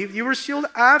you believed. You were sealed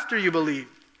after you believed.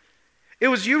 It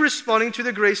was you responding to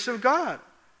the grace of God.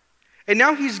 And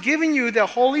now he's giving you the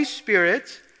Holy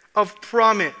Spirit of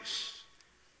promise.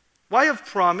 Why of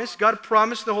promise? God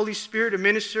promised the Holy Spirit to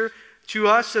minister to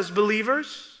us as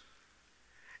believers.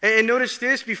 And notice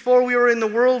this, before we were in the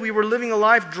world, we were living a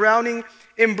life drowning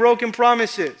in broken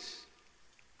promises.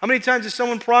 How many times did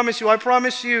someone promise you, I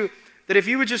promise you that if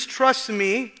you would just trust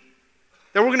me,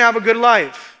 that we're going to have a good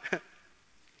life.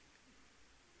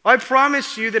 I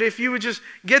promise you that if you would just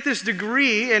get this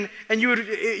degree and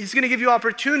it's going to give you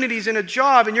opportunities in a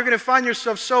job, and you're going to find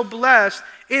yourself so blessed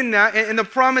in that, and the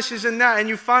promises in that, and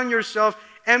you find yourself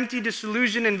empty,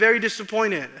 disillusioned, and very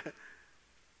disappointed.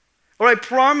 Or I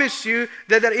promise you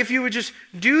that if you would just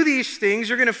do these things,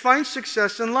 you're going to find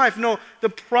success in life. No, the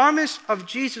promise of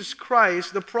Jesus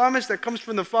Christ, the promise that comes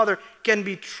from the Father, can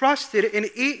be trusted, and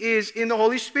it is in the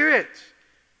Holy Spirit.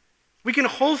 We can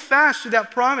hold fast to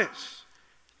that promise.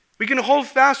 We can hold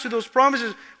fast to those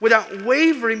promises without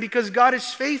wavering, because God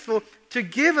is faithful to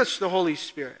give us the Holy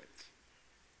Spirit.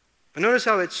 But notice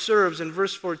how it serves in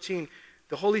verse 14.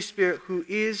 The Holy Spirit, who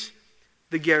is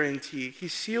the guarantee. He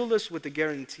sealed us with the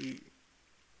guarantee.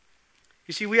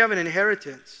 You see, we have an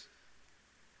inheritance.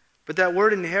 But that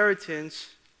word inheritance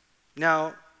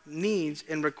now needs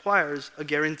and requires a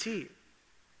guarantee.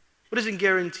 What does a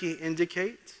guarantee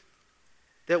indicate?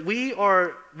 That we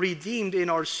are redeemed in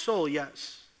our soul,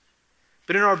 yes.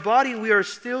 But in our body, we are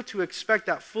still to expect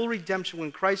that full redemption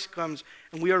when Christ comes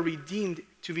and we are redeemed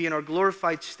to be in our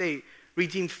glorified state,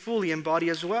 redeemed fully in body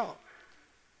as well.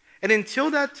 And until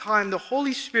that time, the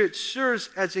Holy Spirit serves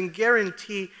as a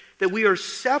guarantee that we are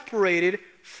separated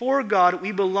for God,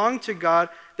 we belong to God,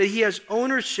 that he has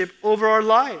ownership over our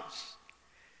lives.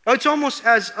 Now, it's almost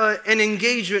as an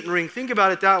engagement ring. Think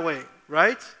about it that way,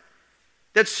 right?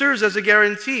 That serves as a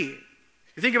guarantee.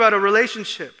 You think about a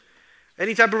relationship.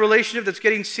 Any type of relationship that's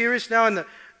getting serious now, and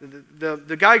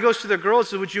the guy goes to the girl and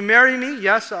says, would you marry me?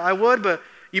 Yes, I would, but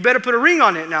you better put a ring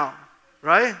on it now,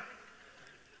 right?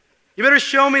 You better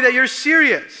show me that you're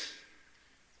serious.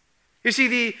 You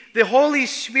see, the Holy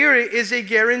Spirit is a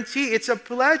guarantee. It's a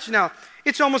pledge now.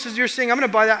 It's almost as you're saying, I'm going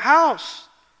to buy that house.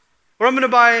 Or I'm going to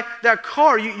buy that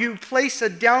car. You place a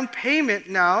down payment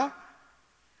now.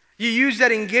 You use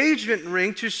that engagement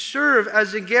ring to serve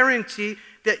as a guarantee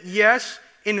that yes,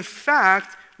 in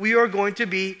fact, we are going to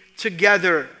be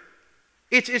together.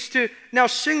 It's to now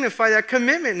signify that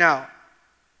commitment now.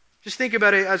 Just think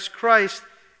about it as Christ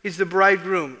is the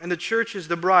bridegroom and the church is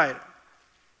the bride.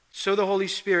 So the Holy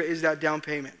Spirit is that down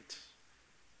payment.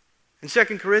 In 2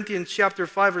 Corinthians chapter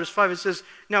 5, verse 5, it says,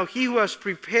 now he who has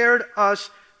prepared us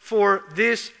for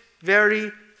this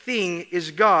very thing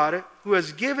is God, who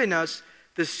has given us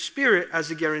the Spirit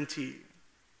as a guarantee.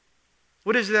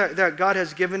 What is that God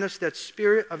has given us? That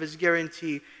Spirit of His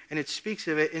guarantee, and it speaks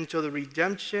of it until the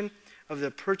redemption of the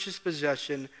purchased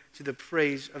possession to the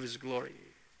praise of His glory.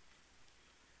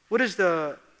 What does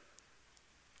the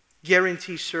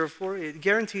guarantee serve for? It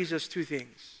guarantees us two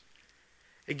things.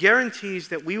 It guarantees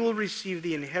that we will receive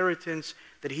the inheritance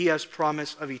that He has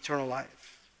promised of eternal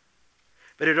life.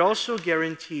 But it also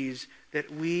guarantees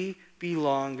that we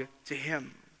belong to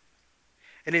Him.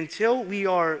 And until we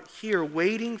are here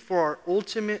waiting for our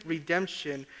ultimate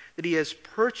redemption that He has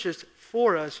purchased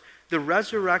for us, the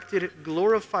resurrected,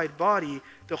 glorified body,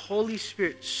 the Holy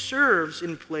Spirit serves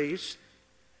in place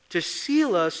to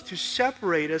seal us, to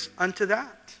separate us unto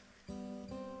that.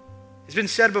 It's been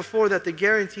said before that the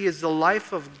guarantee is the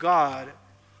life of God.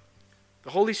 The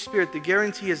Holy Spirit, the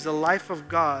guarantee is the life of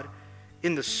God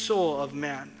in the soul of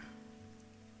man.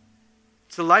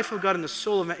 It's the life of God in the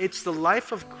soul of man. It's the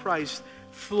life of Christ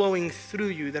flowing through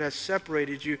you that has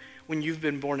separated you when you've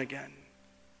been born again.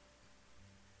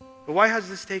 But why has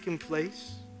this taken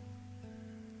place?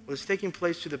 Well, it's taking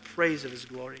place to the praise of His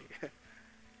glory.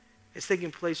 It's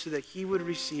taking place so that He would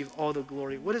receive all the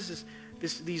glory. What is this?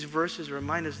 These verses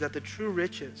remind us that the true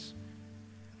riches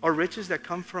are riches that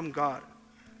come from God.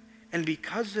 And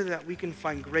because of that, we can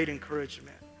find great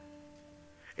encouragement.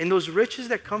 And those riches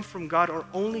that come from God are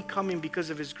only coming because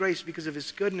of His grace, because of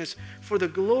His goodness. For the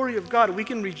glory of God, we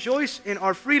can rejoice in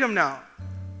our freedom now.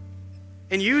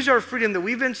 And use our freedom that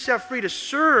we've been set free to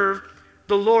serve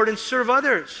the Lord and serve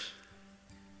others.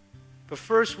 But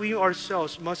first, we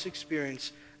ourselves must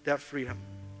experience that freedom.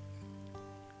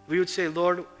 We would say,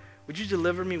 Lord, would you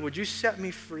deliver me? Would you set me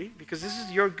free? Because this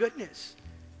is your goodness.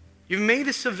 You've made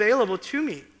this available to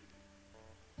me.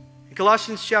 In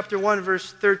Colossians chapter 1,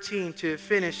 verse 13, to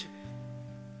finish,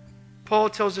 Paul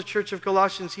tells the church of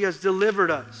Colossians, He has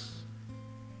delivered us.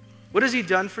 What has He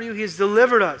done for you? He has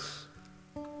delivered us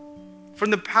from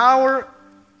the power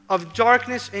of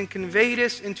darkness and conveyed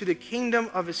us into the kingdom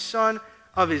of His Son,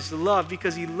 of His love,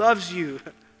 because He loves you.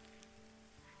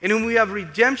 In whom we have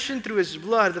redemption through His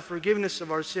blood, the forgiveness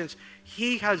of our sins.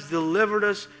 He has delivered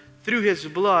us through His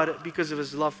blood because of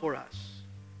His love for us.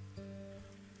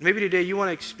 Maybe today you want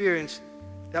to experience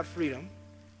that freedom.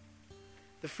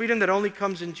 The freedom that only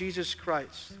comes in Jesus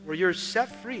Christ, where you're set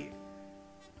free.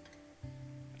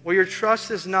 Where your trust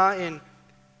is not in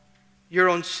your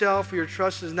own self, where your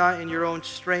trust is not in your own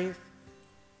strength,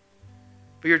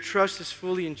 but your trust is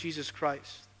fully in Jesus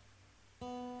Christ.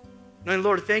 And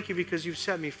Lord, thank you because you've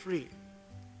set me free.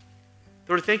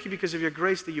 Lord, thank you because of your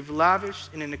grace that you've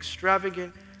lavished in an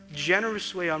extravagant,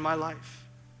 generous way on my life.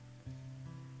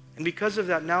 And because of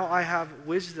that, now I have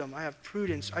wisdom, I have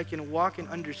prudence, I can walk in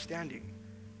understanding.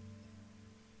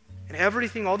 And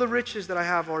everything, all the riches that I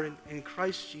have are in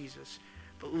Christ Jesus.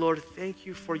 But Lord, thank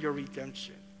you for your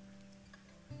redemption.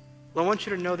 Well, I want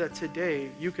you to know that today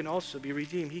you can also be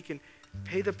redeemed. He can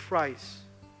pay the price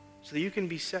so that you can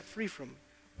be set free from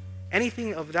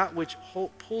anything of that which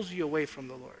pulls you away from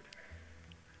the Lord.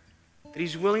 That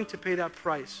He's willing to pay that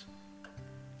price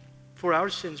for our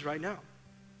sins right now.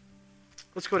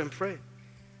 Let's go ahead and pray.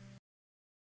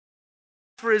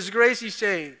 For His grace, He's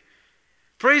saying,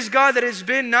 praise God that it's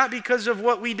been not because of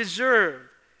what we deserve.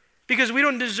 Because we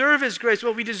don't deserve His grace.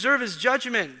 What we deserve is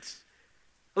judgment.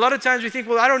 A lot of times we think,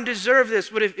 well, I don't deserve this.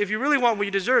 But if you really want what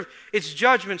you deserve, it's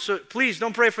judgment. So please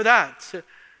don't pray for that.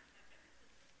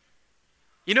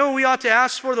 You know what we ought to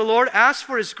ask for the Lord? Ask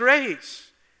for His grace.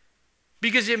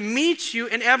 Because it meets you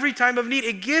in every time of need.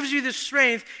 It gives you the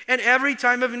strength in every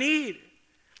time of need.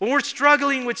 When we're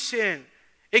struggling with sin,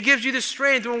 it gives you the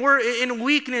strength. When we're in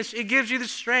weakness, it gives you the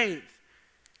strength.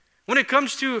 When it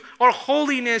comes to our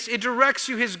holiness, it directs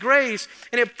you His grace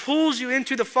and it pulls you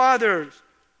into the Father.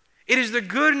 It is the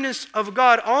goodness of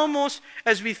God, almost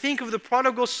as we think of the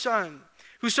prodigal son,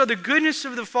 who saw the goodness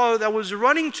of the Father that was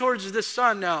running towards the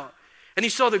Son now. And he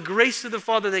saw the grace of the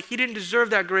Father, that he didn't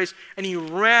deserve that grace, and he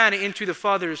ran into the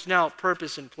Father's now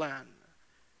purpose and plan.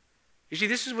 You see,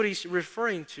 this is what he's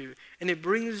referring to. And it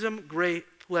brings him great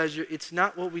pleasure. It's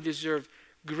not what we deserve.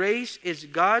 Grace is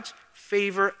God's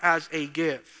favor as a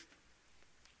gift.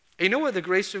 And you know what the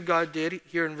grace of God did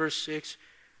here in verse 6?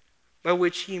 By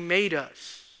which he made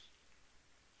us.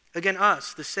 Again,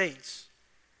 us, the saints.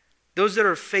 Those that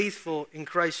are faithful in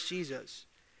Christ Jesus.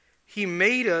 He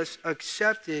made us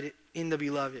accepted in the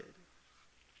beloved.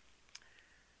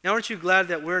 Now, aren't you glad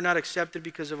that we're not accepted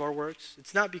because of our works?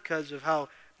 It's not because of how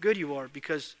good you are,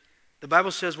 because the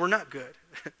Bible says we're not good.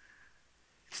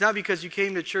 It's not because you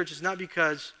came to church. It's not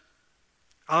because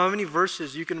how many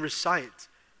verses you can recite.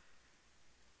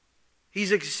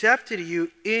 He's accepted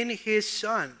you in his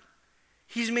Son.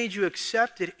 He's made you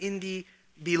accepted in the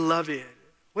beloved.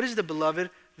 What is the beloved?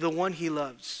 The one he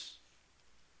loves.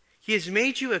 He has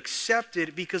made you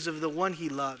accepted because of the one he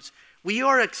loves. We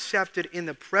are accepted in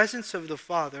the presence of the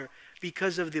Father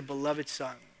because of the beloved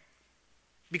Son.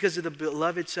 Because of the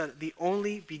beloved Son, the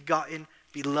only begotten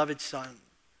beloved Son.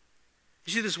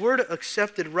 You see, this word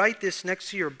accepted, write this next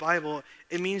to your Bible.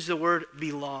 It means the word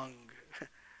belong.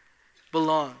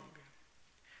 Belong.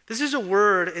 This is a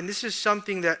word, and this is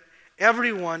something that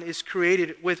everyone is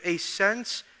created with a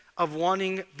sense of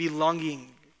wanting belonging.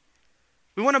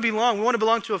 We want to belong. We want to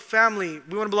belong to a family.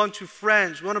 We want to belong to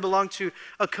friends. We want to belong to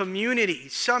a community,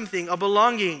 something, a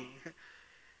belonging.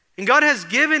 And God has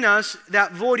given us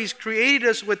that void. He's created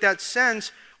us with that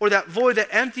sense or that void, that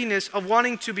emptiness of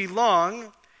wanting to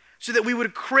belong so that we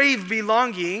would crave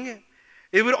belonging.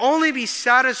 It would only be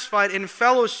satisfied in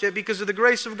fellowship because of the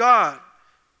grace of God.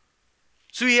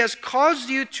 So he has caused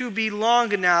you to belong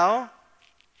now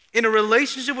in a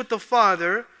relationship with the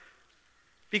Father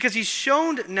because he's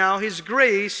shown now his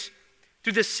grace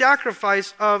through the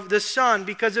sacrifice of the Son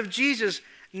because of Jesus.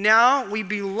 Now we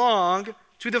belong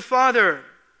to the Father.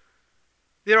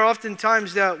 There are often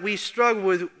times that we struggle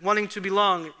with wanting to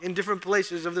belong in different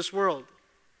places of this world.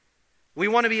 We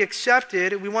want to be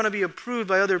accepted, we want to be approved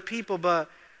by other people, but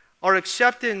our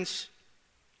acceptance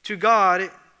to God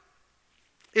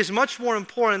is much more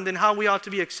important than how we ought to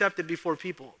be accepted before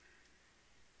people.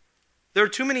 There are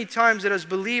too many times that as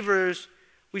believers,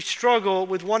 we struggle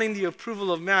with wanting the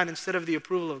approval of man instead of the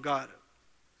approval of God.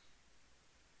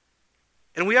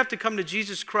 And we have to come to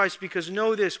Jesus Christ because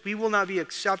know this, we will not be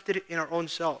accepted in our own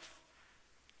self.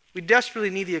 We desperately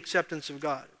need the acceptance of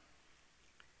God.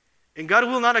 And God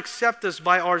will not accept us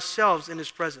by ourselves in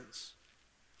his presence.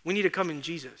 We need to come in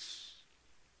Jesus.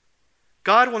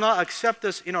 God will not accept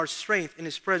us in our strength in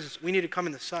his presence. We need to come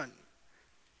in the Son.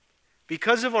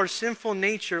 Because of our sinful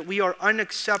nature, we are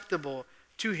unacceptable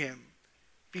to him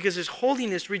because his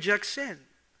holiness rejects sin.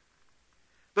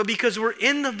 But because we're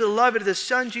in the beloved, the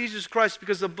Son, Jesus Christ,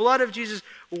 because the blood of Jesus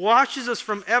washes us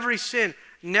from every sin,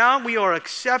 now we are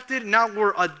accepted, now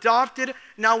we're adopted,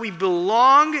 now we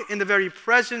belong in the very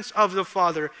presence of the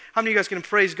Father. How many of you guys can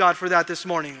praise God for that this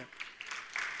morning?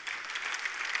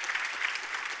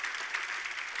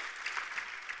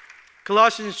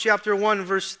 Colossians chapter 1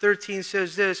 verse 13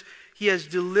 says this, he has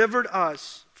delivered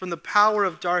us from the power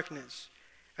of darkness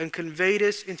and conveyed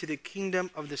us into the kingdom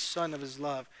of the Son of his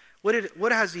love.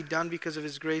 What has he done because of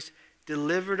his grace?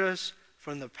 Delivered us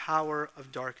from the power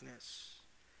of darkness.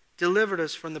 Delivered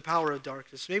us from the power of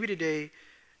darkness. Maybe today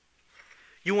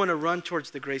you want to run towards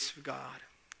the grace of God.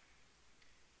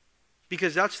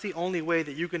 Because that's the only way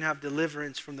that you can have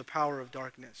deliverance from the power of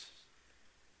darkness.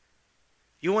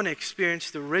 You want to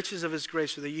experience the riches of his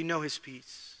grace so that you know his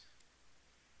peace.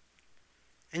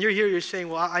 And you're here, you're saying,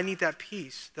 well, I need that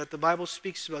peace that the Bible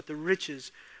speaks about, the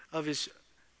riches of his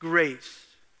grace.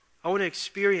 I want to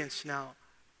experience now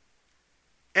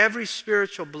every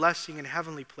spiritual blessing in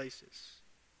heavenly places.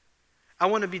 I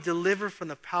want to be delivered from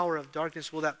the power of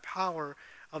darkness. Well, that power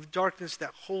of darkness that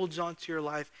holds on to your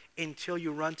life until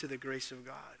you run to the grace of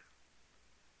God.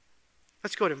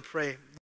 Let's go ahead and pray.